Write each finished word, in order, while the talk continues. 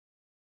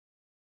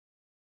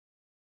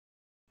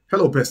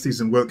Hello besties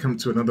and welcome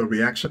to another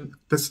reaction.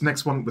 This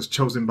next one was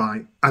chosen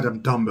by Adam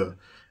Dumber.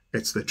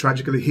 It's the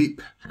Tragically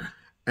Hip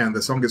and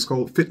the song is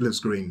called Fiddler's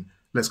Green.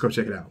 Let's go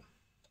check it out.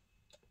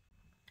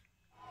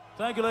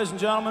 Thank you, ladies and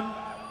gentlemen.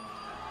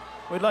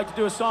 We'd like to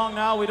do a song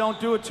now. We don't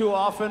do it too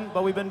often,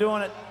 but we've been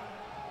doing it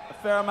a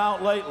fair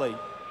amount lately.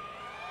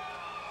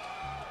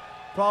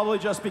 Probably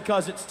just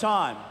because it's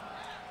time.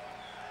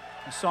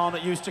 A song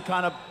that used to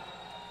kind of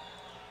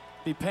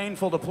be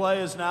painful to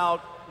play is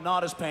now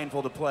not as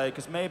painful to play,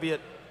 because maybe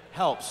it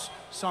helps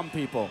some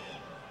people.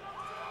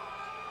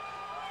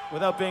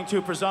 Without being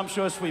too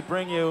presumptuous, we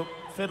bring you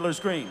Fiddler's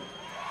Green.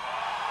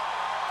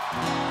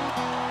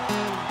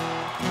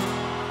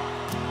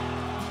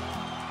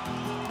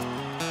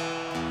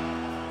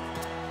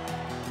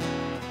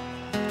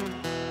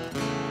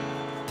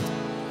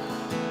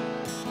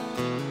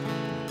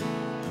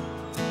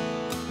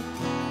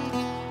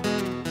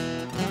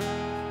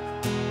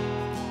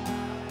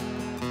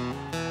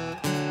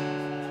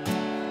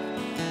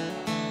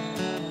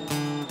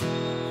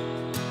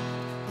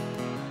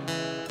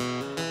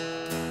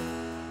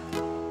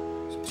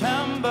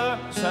 September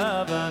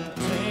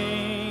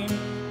 17,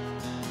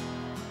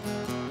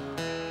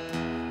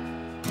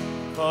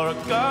 for a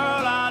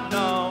girl I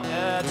know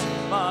it's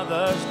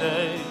Mother's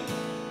Day.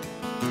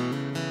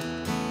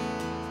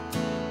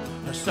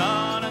 Her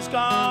son has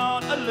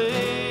gone to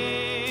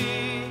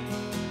leave,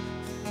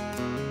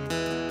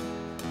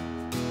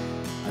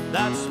 and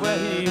that's where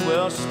he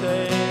will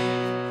stay.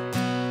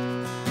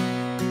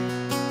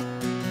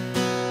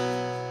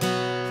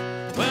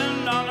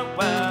 Wind on the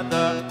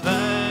weather vane,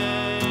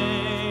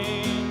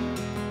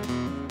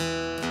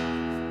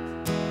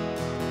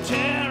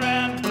 tear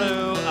and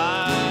blue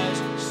eyes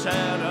say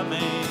to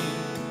me,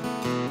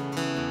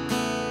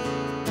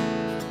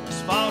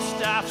 as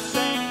Falstaff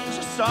sings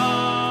a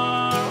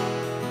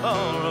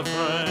sorrowful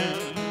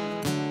refrain,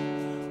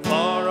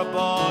 for a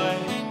boy,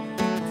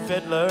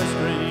 Fiddler's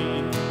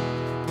Green.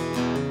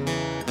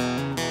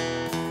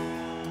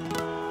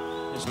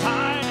 His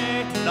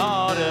tiny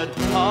knotted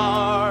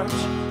heart,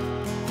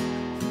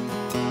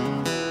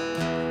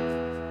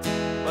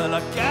 well,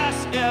 I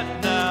guess it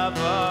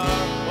never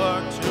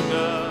worked too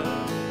good.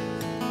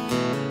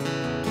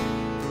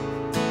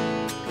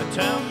 The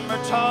timber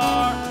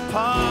tore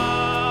apart,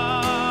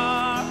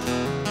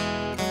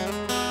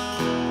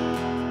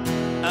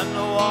 and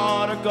the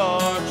water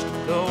gorged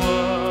the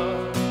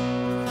wood.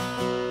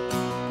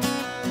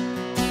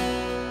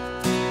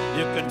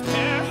 You could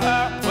hear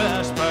her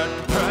whispered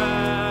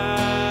prayer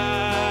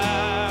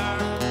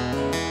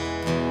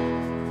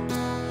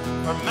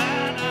for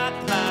man at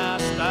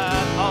last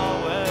that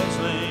always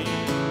leaves.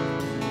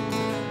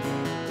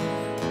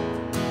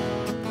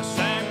 The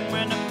same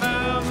wind that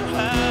moves her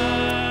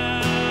hair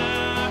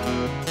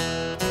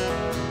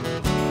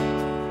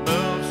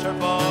moves her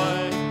boy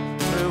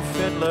through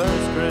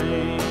Fiddler's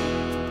Green.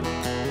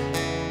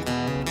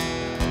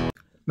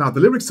 Now the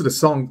lyrics to the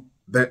song,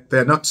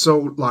 they're not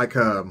so like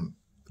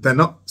they're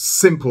not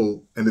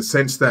simple in the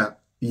sense that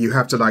you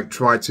have to like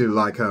try to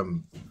like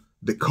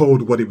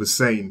decode what he was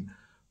saying.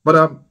 But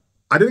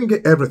I didn't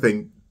get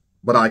everything,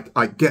 but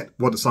I get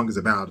what the song is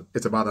about.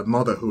 It's about a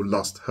mother who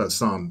lost her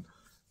son,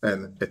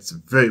 and it's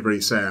very, very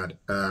sad.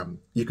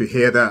 You could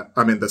hear that.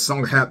 I mean, the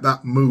song had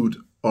that mood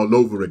all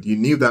over it. You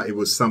knew that it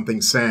was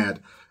something sad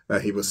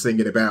he was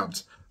singing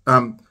about.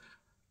 I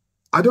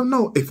don't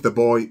know if the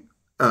boy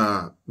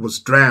was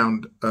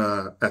drowned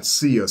at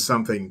sea or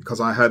something, because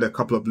I heard a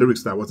couple of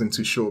lyrics that I wasn't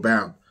too sure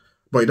about.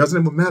 But it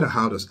doesn't even matter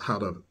how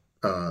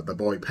the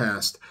boy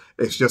passed.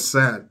 It's just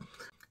sad.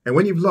 And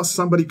when you've lost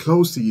somebody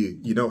close to you,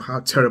 you know how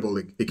terrible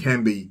it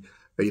can be.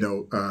 You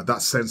know,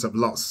 that sense of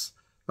loss.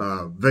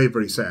 Very,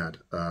 very sad.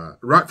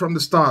 Right from the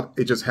start,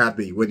 it just had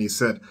me when he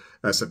said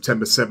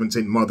September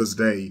 17th, Mother's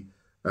Day.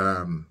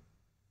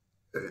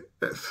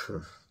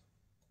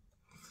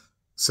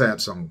 Sad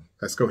song.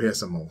 Let's go hear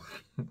some more.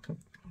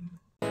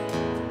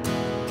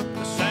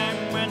 The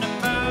same wind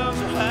that moves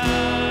her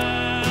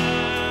hair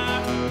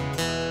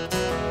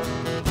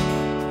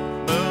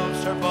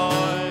moves her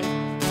boy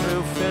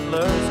through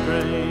Fiddler's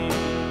Green.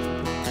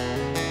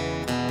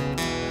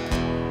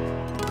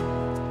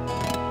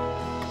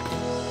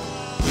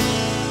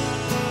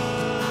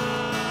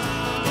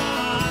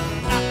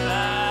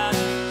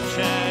 Nothing's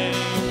changed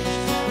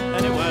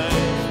anyway.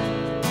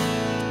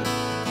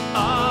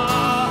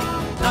 Oh,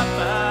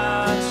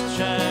 nothing's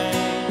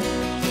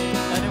changed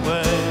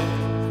anyway.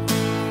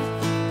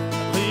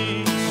 At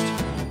least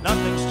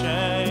nothing's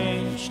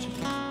changed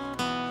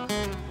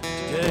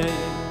today.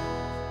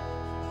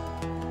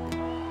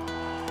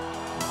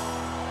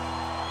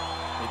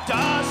 He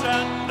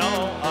doesn't know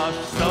us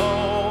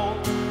soul,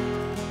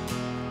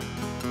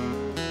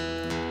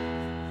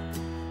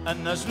 and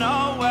there's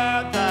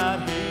nowhere that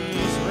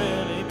he's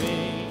really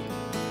been.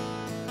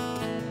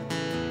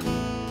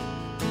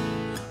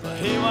 But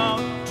he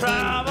won't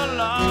travel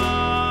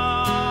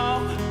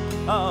alone,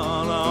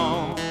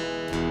 alone,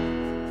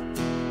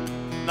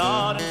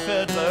 not in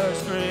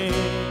Fiddler's Green.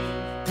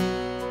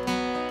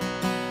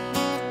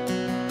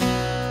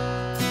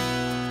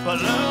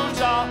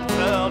 balloons all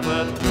flooded. filled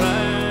with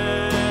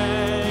pain.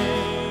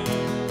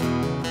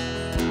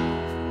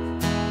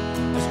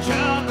 As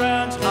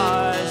children's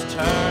eyes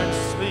turn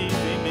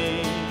sleepy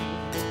mean,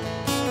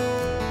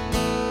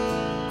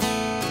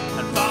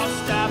 and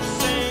Falstaff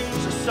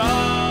sings a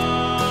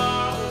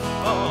sorrowful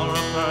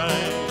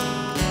refrain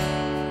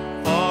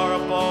for a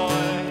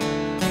boy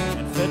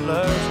in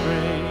Fiddler's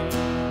Green.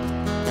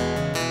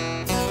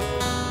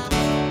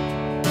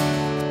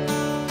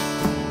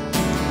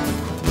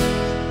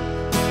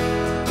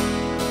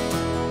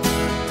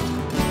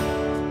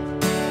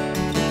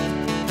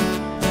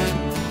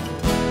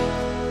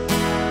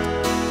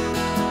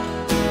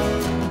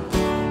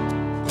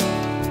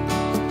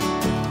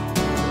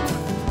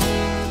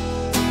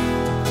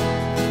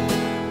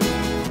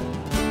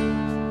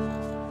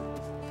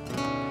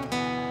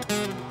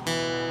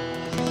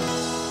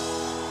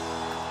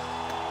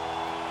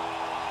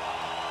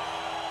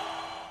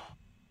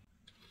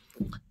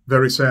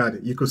 Very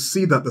sad. You could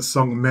see that the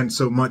song meant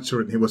so much to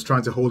him. He was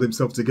trying to hold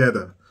himself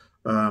together.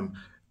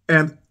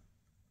 And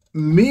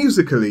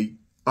musically,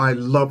 I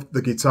loved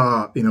the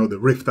guitar, you know, the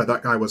riff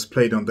that guy was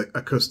playing on the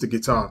acoustic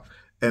guitar.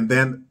 And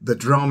then the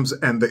drums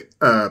and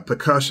the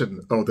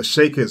percussion or the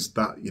shakers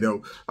that, you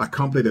know,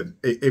 accompanied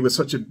it. It was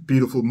such a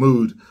beautiful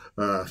mood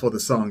for the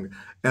song.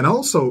 And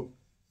also,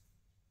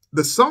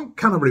 the song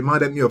kind of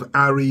reminded me of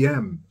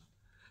R.E.M.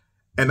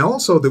 And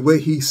also the way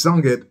he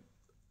sung it,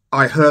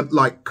 I heard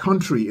like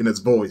country in his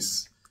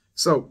voice.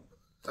 So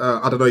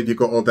I don't know if you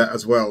got all that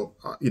as well.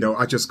 You know,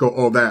 I just got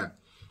all that.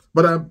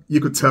 But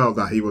you could tell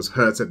that he was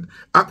hurt. And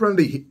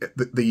apparently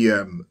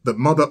the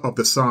mother of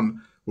the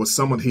son was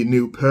someone he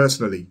knew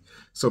personally.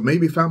 So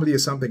maybe family or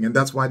something. And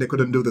that's why they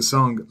couldn't do the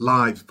song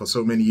live for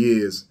so many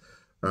years.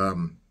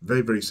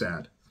 Very, very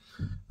sad.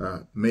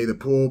 May the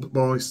poor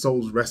boy's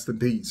souls rest in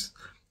peace.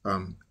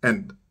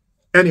 And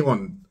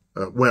anyone...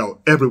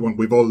 well, everyone,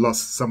 we've all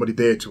lost somebody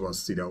dear to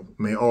us, you know.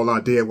 May all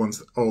our dear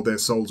ones, all their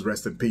souls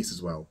rest in peace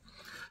as well.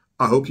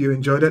 I hope you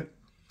enjoyed it.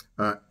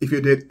 If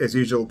you did, as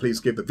usual, please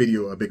give the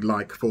video a big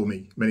like for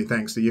me. Many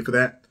thanks to you for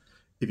that.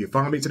 If you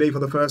found me today for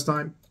the first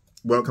time,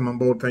 welcome on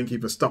board. Thank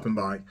you for stopping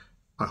by.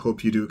 I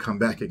hope you do come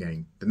back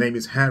again. The name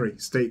is Harry.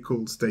 Stay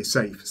cool, stay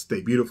safe,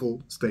 stay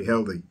beautiful, stay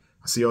healthy.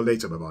 I'll see you all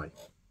later.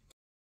 Bye-bye.